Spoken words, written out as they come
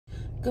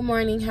Good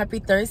morning. Happy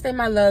Thursday,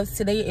 my loves.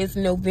 Today is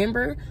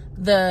November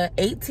the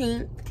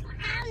 18th.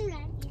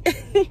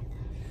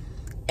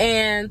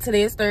 And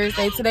today is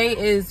Thursday. Today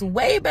is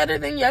way better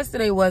than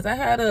yesterday was. I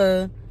had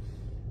a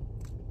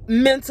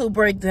mental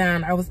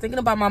breakdown. I was thinking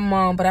about my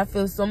mom, but I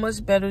feel so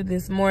much better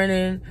this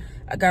morning.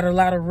 I got a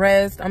lot of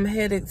rest. I'm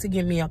headed to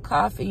get me a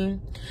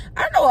coffee.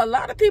 I know a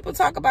lot of people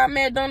talk about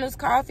McDonald's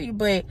coffee,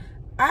 but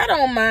I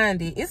don't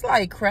mind it. It's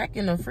like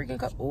cracking a freaking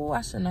cup. Oh,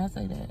 I should not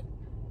say that.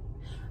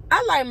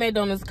 I like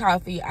McDonald's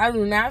coffee. I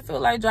do not feel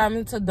like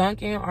driving to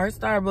Dunkin' or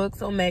Starbucks,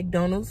 so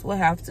McDonald's will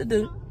have to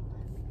do.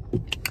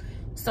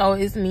 So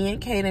it's me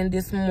and Kaden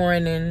this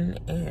morning,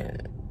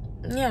 and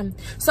yeah.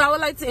 So I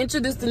would like to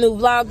introduce the new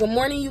vlog. Good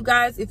morning, you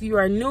guys. If you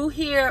are new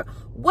here,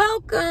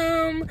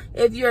 welcome.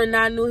 If you're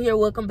not new here,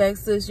 welcome back,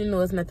 sis. You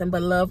know it's nothing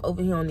but love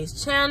over here on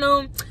this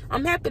channel.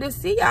 I'm happy to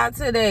see y'all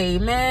today,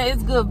 man.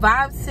 It's good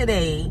vibes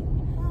today.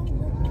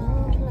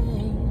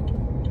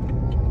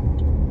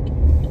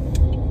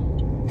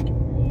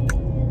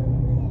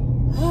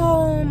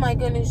 Oh my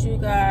goodness, you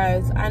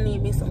guys. I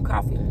need me some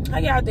coffee. How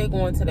y'all day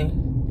going today?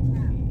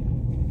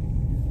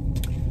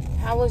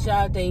 How was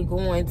y'all day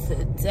going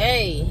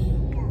today? I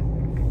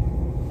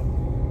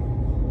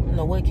don't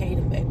know what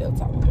Kaden back there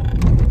talking about.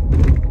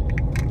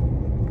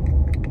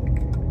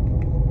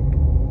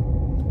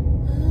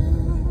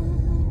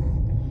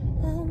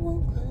 I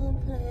won't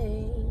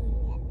complain,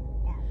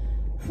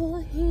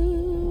 for he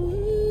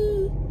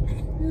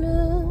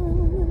knows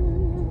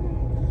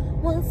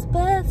what's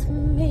best for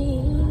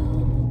me.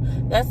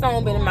 That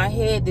song been in my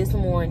head this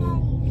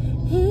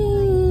morning. He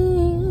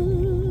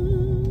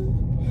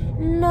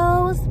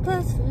knows what's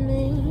best for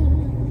me.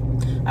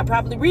 I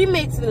probably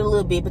remixed it a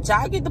little bit, but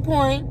y'all get the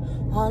point.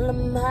 All of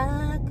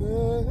my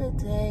good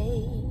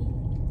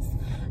days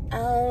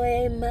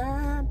outweigh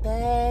my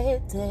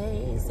bad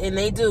days, and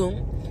they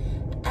do.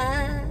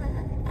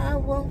 I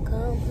won't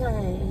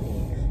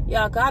complain.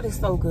 Y'all, God is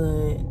so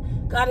good.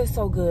 God is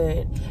so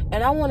good.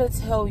 And I want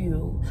to tell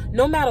you,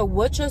 no matter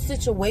what your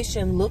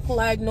situation look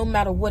like, no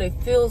matter what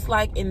it feels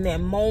like in that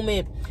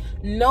moment,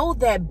 know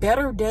that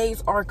better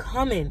days are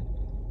coming.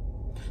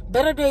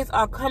 Better days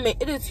are coming.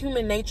 It is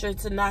human nature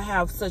to not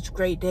have such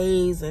great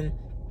days and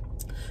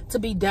to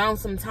be down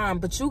sometime,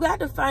 but you got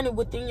to find it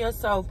within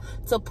yourself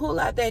to pull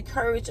out that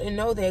courage and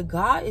know that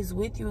God is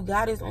with you.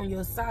 God is on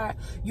your side.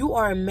 You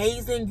are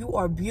amazing. You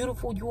are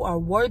beautiful. You are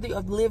worthy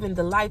of living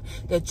the life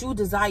that you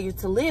desire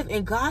to live,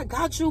 and God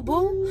got you,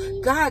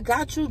 boo. God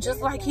got you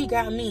just like he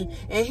got me,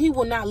 and he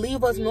will not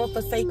leave us nor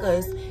forsake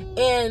us.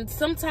 And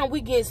sometimes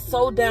we get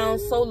so down,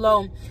 so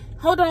low.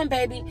 Hold on,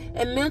 baby.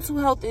 And mental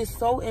health is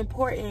so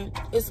important,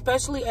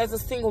 especially as a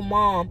single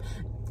mom.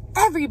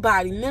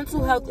 Everybody,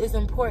 mental health is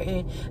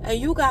important, and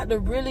you got to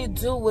really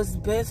do what's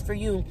best for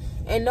you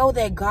and know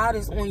that God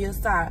is on your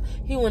side.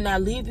 He will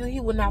not leave you. He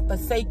will not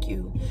forsake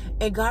you.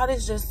 And God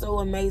is just so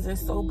amazing,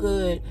 so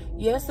good.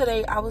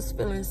 Yesterday, I was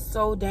feeling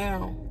so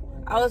down.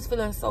 I was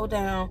feeling so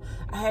down.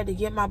 I had to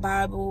get my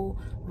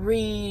Bible,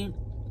 read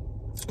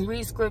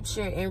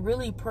scripture, and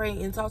really pray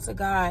and talk to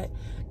God.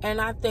 And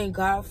I thank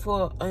God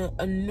for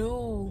a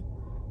new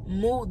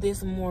mood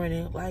this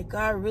morning. Like,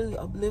 God really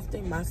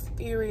uplifted my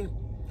spirit.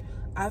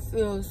 I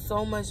feel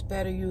so much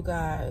better, you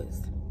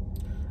guys.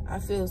 I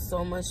feel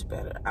so much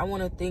better. I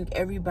want to thank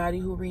everybody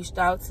who reached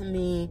out to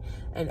me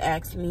and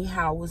asked me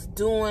how I was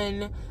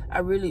doing. I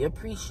really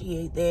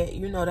appreciate that.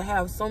 You know, to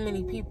have so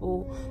many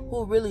people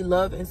who really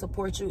love and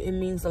support you, it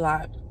means a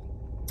lot.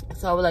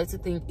 So I would like to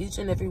thank each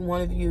and every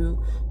one of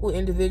you who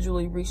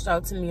individually reached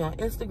out to me on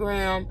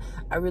Instagram.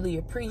 I really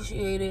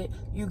appreciate it.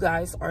 You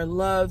guys are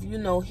loved. You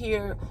know,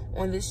 here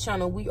on this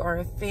channel, we are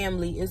a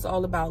family. It's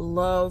all about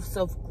love,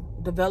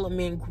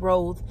 self-development,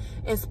 growth,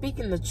 and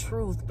speaking the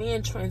truth,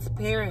 being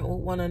transparent with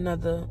one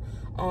another.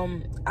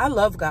 I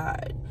love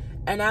God,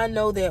 and I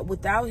know that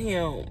without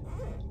him,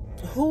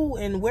 who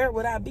and where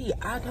would I be?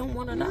 I don't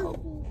want to know.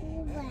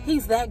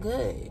 He's that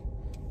good.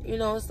 You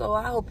know, so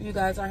I hope you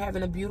guys are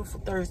having a beautiful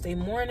Thursday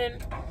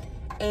morning,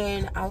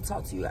 and I'll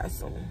talk to you guys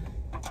soon.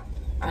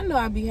 I know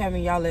I be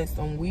having y'all at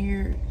some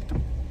weird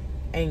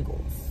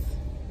angles.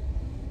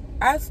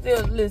 I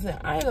still, listen,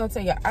 I ain't gonna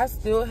tell you, I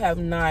still have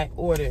not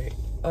ordered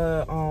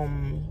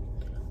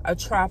a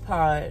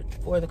tripod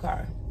for the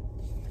car.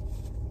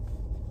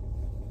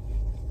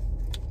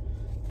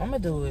 I'm gonna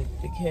do it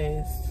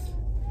because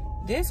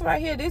this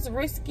right here, this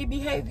risky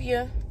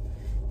behavior,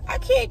 I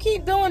can't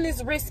keep doing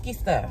this risky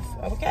stuff,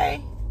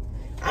 okay?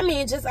 I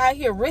mean, just out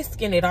here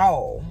risking it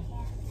all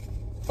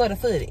for the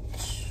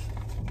footage.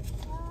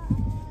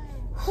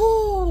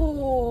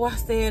 Whew, I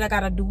said I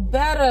gotta do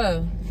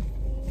better.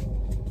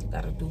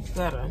 Gotta do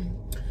better.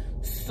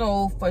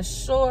 So for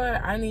sure,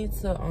 I need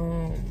to,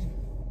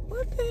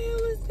 what the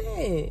hell is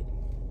that?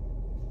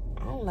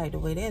 I don't like the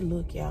way that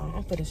look, y'all.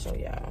 I'm finna show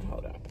y'all.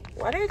 Hold on.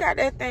 Why they got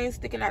that thing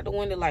sticking out the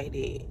window like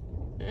that?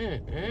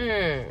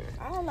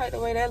 I don't like the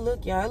way that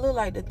look, y'all. It look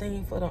like the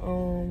thing for the,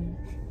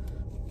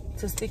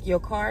 to stick your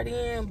card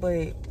in,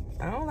 but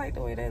I don't like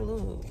the way that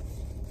look.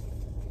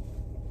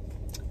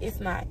 It's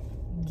not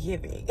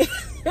giving.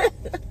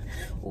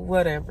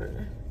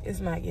 Whatever. It's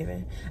not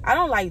giving. I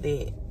don't like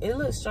that. It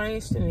looks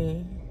strange to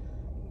me.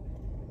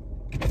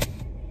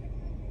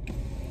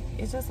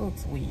 It just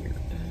looks weird.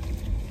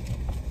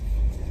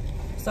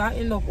 So I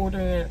end up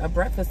ordering a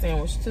breakfast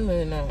sandwich too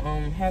and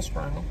a hash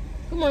brown.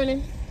 Good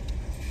morning.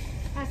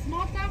 A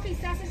small coffee,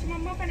 sausage,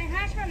 muffin, and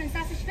hash brown, and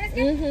sausage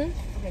biscuit?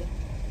 Mm-hmm. Okay.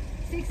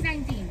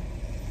 $6.19.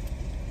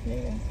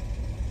 Yeah.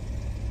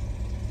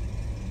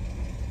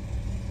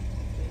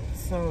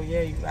 So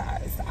yeah, you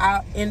guys,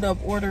 I end up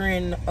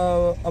ordering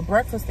a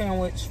breakfast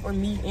sandwich for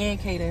me and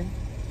Kaden,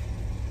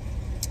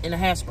 and a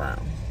hash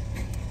brown,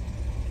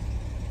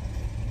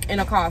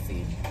 and a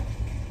coffee.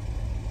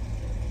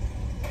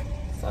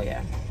 So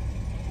yeah.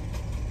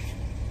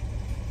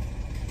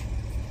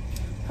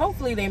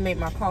 Hopefully they make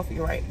my coffee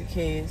right,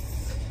 because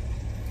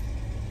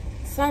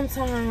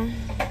sometimes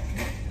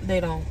they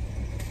don't.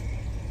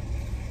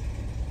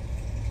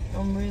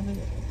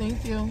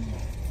 Thank you.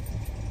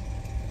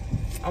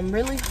 I'm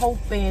really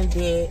hoping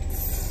that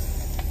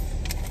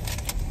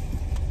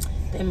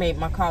they make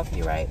my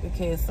coffee right,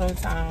 because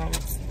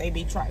sometimes they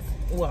be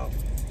trifling. Well,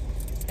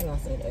 I ain't gonna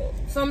say that.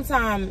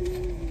 Sometimes.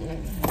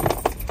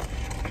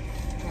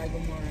 Hi,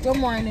 good morning. Good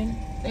morning.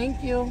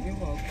 Thank you. You're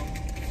welcome.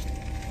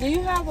 Do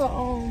you have a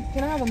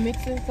can I have a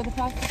mixer for the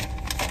coffee?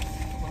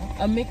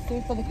 A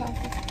mixer for the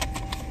coffee?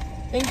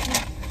 Thank you.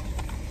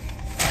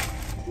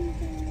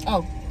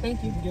 Oh,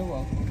 thank you. You're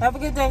welcome. Have a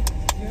good day.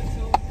 You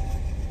too.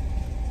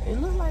 It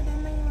looks like they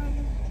made right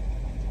here.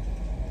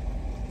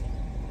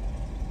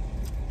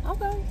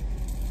 Okay.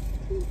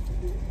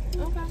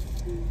 Okay.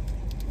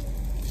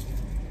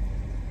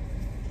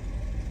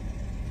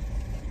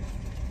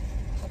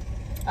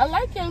 I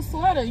like your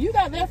sweater. You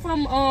got that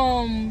from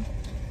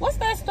what's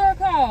that store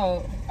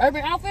called?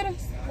 Urban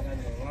Outfitters? I got it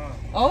online.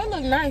 Oh, it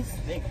look nice.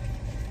 Thank you.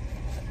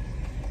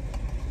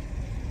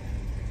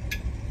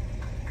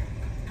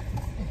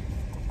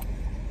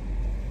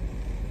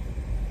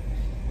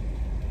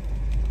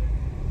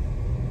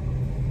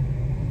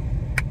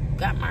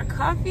 Got my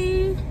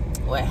coffee.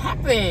 What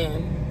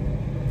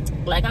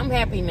happened? Like, I'm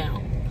happy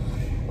now.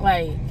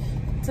 Like,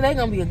 today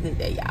gonna be a good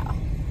day, y'all.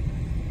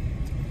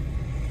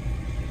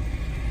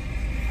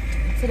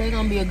 Today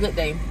gonna be a good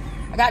day.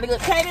 I got the good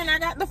Kaden, I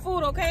got the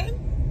food, okay?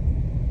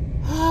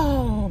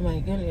 Oh my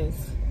goodness.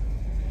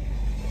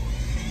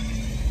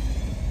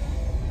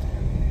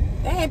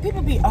 Dang,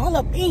 people be all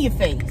up in your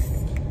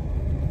face.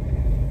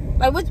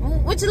 Like, what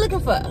you looking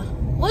for?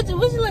 What you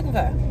looking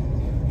for?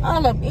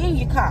 All up in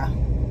your car.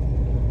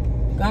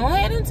 Go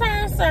ahead and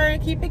turn, sir,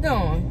 and keep it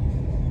going.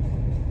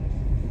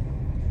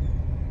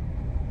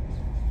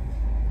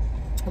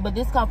 But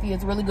this coffee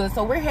is really good.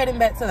 So we're heading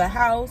back to the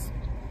house.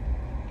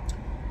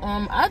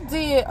 I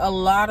did a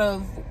lot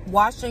of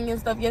washing and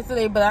stuff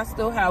yesterday, but I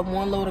still have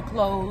one load of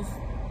clothes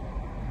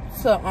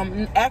to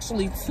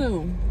actually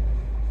two.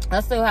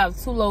 I still have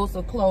 2 loads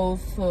of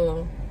clothes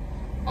to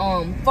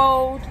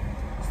fold.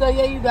 So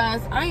yeah, you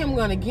guys, I am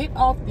gonna get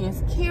off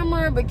this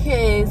camera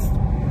because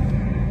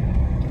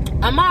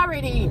I'm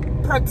already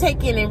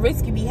partaking in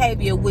risky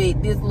behavior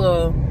with this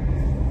little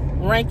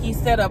ranky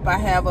setup I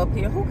have up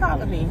here. Who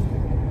calling me?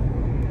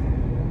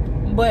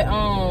 But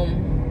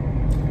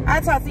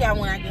I'll talk to y'all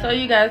when I get. So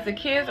you guys, the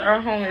kids are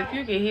home. If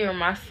you can hear,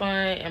 my son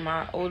and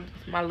my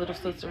little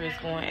sister is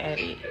going at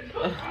it.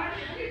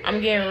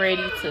 I'm getting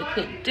ready to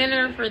cook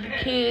dinner for the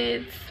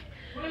kids.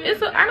 I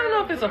don't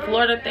know if it's a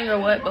Florida thing or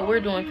what, but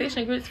we're doing fish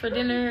and grits for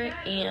dinner,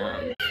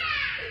 and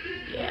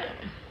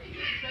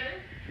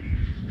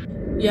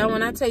yeah,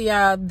 when I tell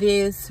y'all,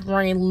 this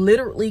rain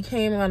literally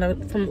came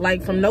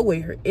from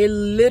nowhere. It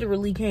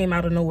literally came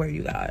out of nowhere,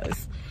 you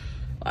guys.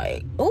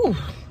 Like, ooh,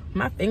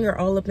 my finger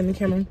all up in the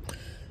camera.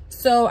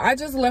 So I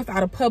just left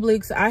out of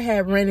Publix. I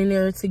had ran in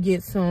there to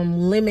get some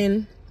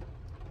lemon,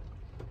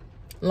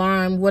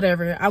 lime,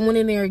 whatever. I went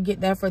in there to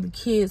get that for the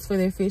kids for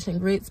their fish and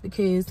grits,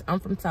 because I'm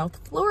from South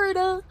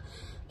Florida.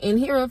 And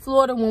here in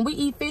Florida, when we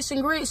eat fish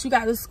and grits, you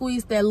got to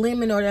squeeze that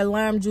lemon or that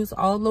lime juice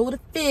all over the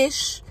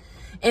fish.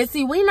 And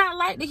see, we not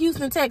like the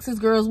Houston, Texas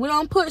girls. We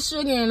don't put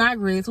sugar in our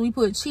grits. We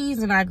put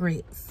cheese in our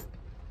grits.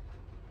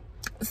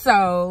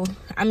 So,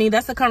 I mean,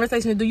 that's a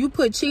conversation. Do you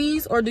put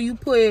cheese or do you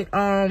put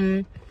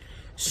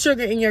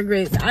sugar in your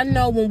grits? I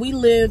know when we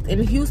lived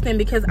in Houston,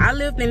 because I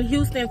lived in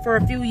Houston for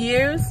a few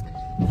years.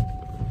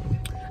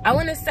 I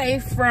want to say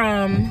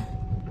from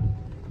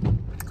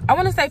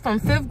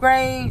 5th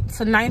grade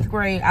to 9th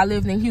grade, I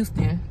lived in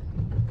Houston.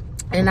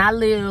 And I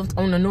lived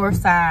on the north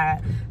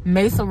side,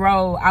 Mesa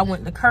Road. I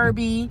went to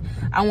Kirby.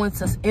 I went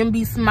to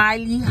MB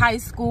Smiley High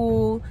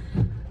School.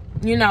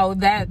 You know,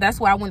 that's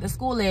where I went to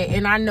school at.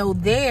 And I know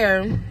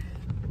there,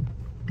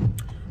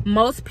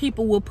 most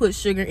people will put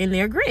sugar in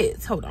their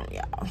grits. Hold on,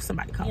 y'all.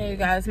 Somebody call me. Hey, you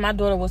guys, my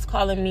daughter was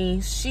calling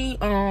me.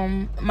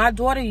 My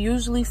daughter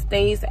usually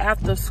stays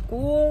after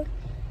school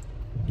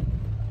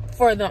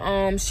for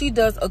the, she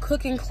does a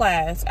cooking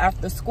class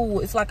after school.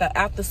 It's like an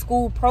after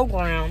school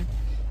program.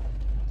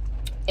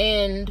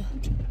 And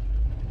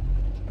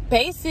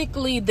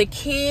basically the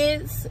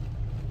kids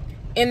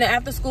in the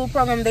after school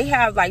program, they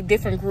have like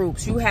different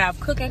groups. You have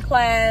cooking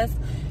class,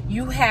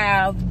 you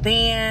have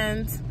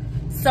band,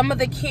 some of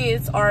the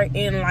kids are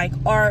in like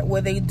art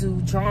where they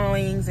do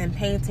drawings and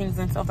paintings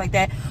and stuff like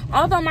that.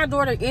 Although my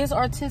daughter is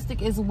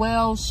artistic as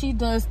well, she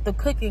does the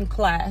cooking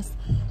class.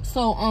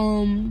 So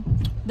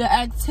the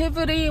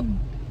activity,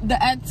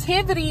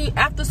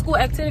 after school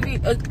activity,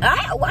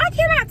 why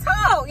can't I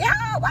talk,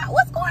 y'all?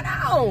 What's going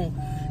on?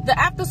 The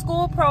after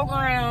school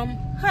program,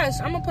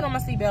 hush, I'm gonna put on my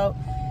seatbelt,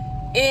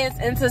 is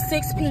until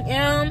 6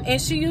 p.m.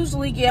 and she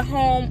usually get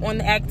home on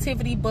the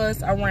activity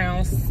bus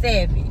around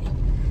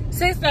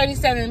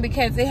 6:37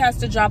 because it has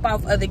to drop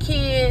off other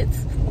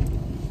kids.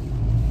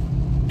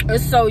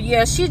 So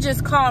yeah, she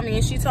just called me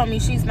and she told me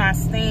she's not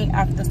staying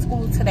after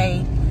school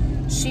today.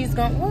 She's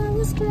gonna,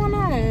 what's going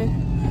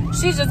on?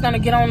 She's just gonna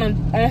get on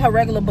her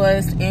regular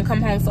bus and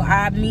come home, so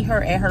I meet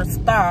her at her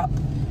stop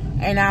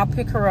and I'll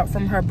pick her up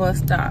from her bus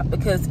stop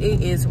because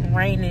it is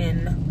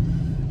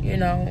raining, you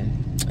know,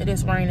 it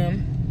is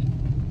raining.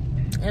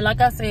 And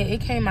like I said,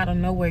 it came out of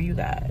nowhere, you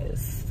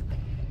guys.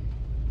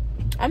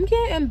 I'm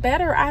getting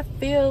better, I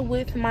feel,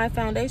 with my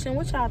foundation.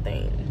 What y'all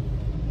think?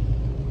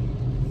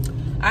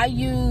 I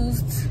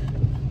used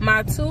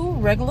my 2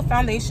 regular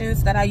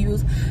foundations that I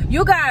use.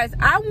 You guys,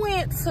 I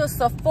went to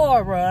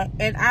Sephora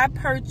and I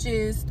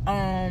purchased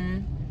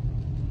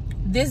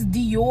this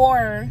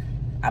Dior.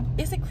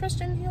 Is it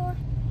Christian Dior?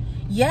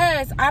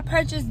 Yes, I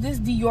purchased this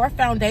Dior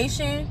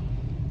foundation.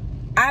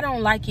 I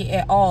don't like it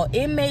at all.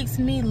 It makes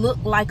me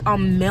look like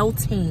I'm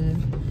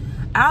melting.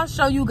 I'll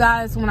show you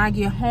guys when I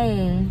get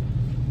home.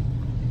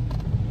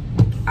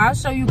 I'll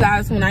show you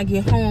guys when I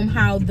get home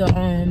how the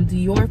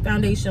Dior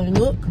foundation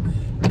look,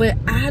 but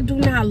I do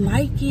not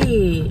like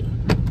it.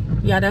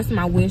 Yeah, that's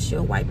my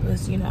windshield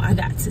wipers. You know, I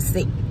got to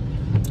see.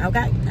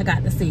 Okay, I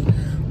got to see.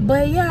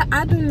 But yeah,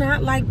 I do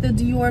not like the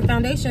Dior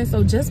foundation.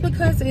 So just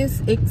because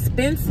it's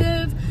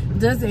expensive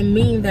doesn't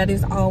mean that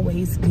it's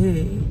always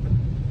good.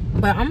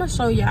 But I'm gonna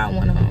show y'all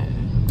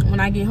when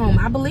I get home.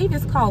 I believe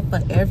it's called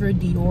Forever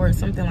Dior or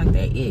something like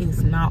that. It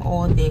is not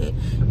all that,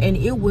 and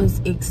it was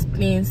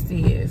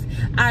expensive.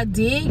 I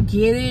did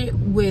get it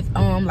with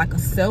like a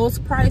sales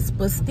price,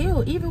 but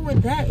still, even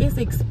with that, it's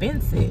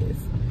expensive,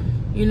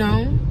 you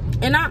know.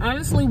 And I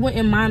honestly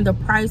wouldn't mind the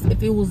price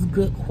if it was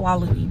good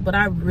quality, but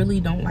I really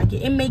don't like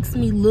it. It makes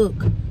me look,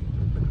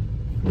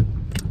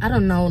 I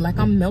don't know, like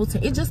I'm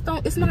melting. It just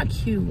don't, it's not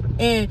cute.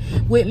 And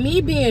with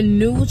me being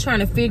new, trying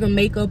to figure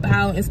makeup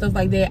out and stuff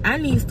like that, I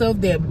need stuff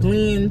that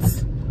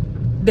blends,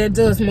 that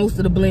does most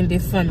of the blending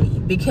for me,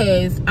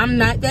 because I'm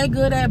not that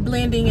good at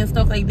blending and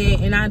stuff like that.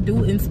 And I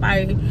do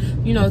inspire,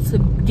 you know, to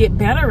get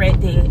better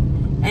at that.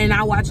 And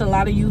I watch a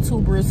lot of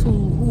YouTubers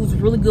who's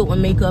really good with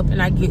makeup,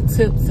 and I get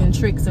tips and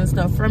tricks and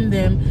stuff from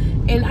them.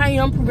 And I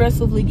am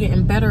progressively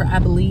getting better, I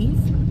believe.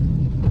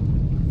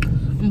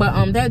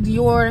 But that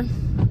Dior,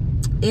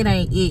 it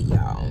ain't it,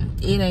 y'all.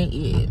 It ain't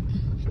it.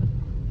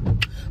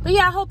 But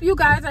yeah, I hope you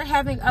guys are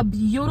having a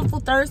beautiful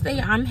Thursday.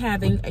 I'm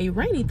having a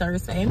rainy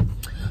Thursday,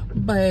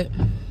 but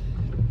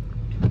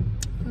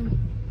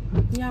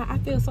yeah, I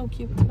feel so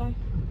cute today.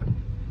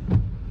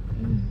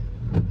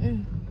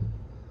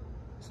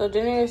 So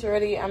dinner is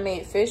ready. I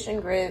made fish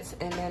and grits,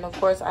 and then of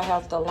course I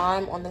have the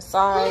lime on the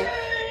side.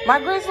 My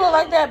grits look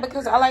like that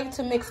because I like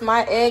to mix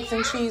my eggs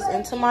and cheese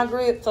into my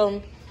grits.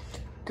 So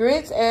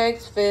grits,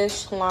 eggs,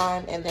 fish,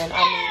 lime, and then I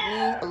made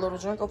me a little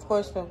drink, of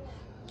course. So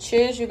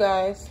cheers, you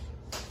guys.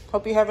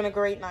 Hope you're having a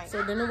great night.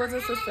 So dinner was a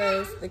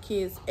success. The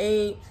kids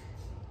ate.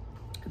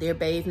 They're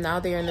bathed. Now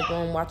they're in the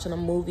room watching a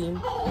movie.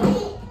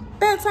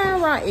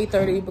 Bedtime around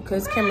 8:30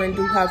 because Cameron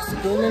do have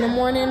school in the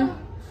morning.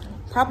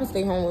 Papa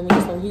stay home with me,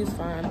 so he's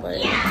fine.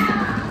 But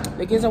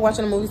the kids are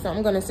watching a movie, so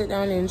I'm gonna sit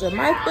down and enjoy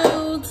my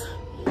food.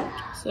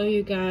 So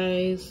you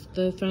guys,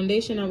 the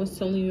foundation I was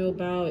telling you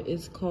about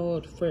is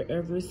called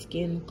Forever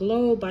Skin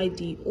Glow by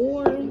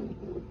Dior.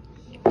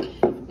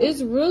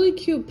 It's really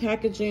cute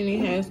packaging.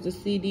 It has the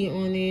CD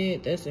on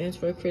it that stands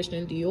for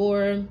Christian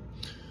Dior.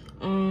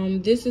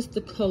 This is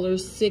the color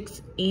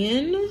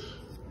 6N,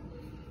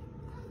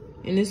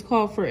 and it's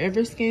called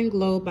Forever Skin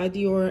Glow by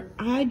Dior.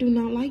 I do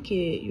not like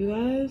it, you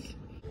guys.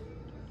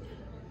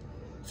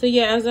 So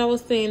yeah, as I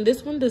was saying,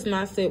 this one does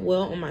not sit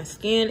well on my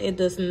skin. It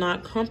does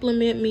not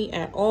compliment me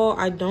at all.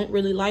 I don't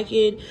really like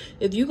it.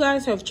 If you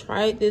guys have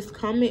tried this,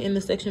 comment in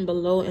the section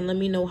below and let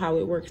me know how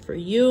it worked for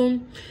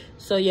you.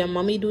 So yeah,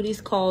 mommy do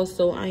these calls,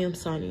 so I am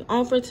signing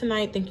off for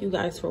tonight. Thank you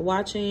guys for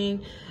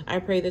watching. I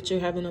pray that you're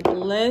having a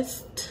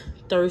blessed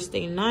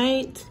Thursday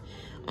night.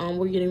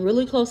 We're getting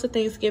really close to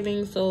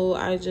Thanksgiving, so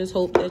I just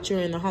hope that you're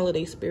in the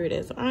holiday spirit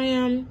as I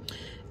am.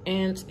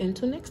 And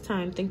until next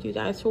time, thank you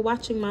guys for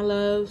watching, my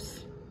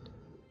loves.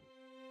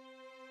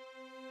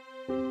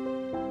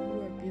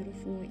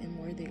 And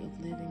worthy of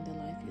living the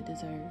life you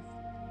deserve.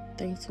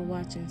 Thanks for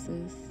watching,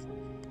 sis.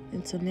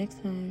 Until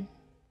next time.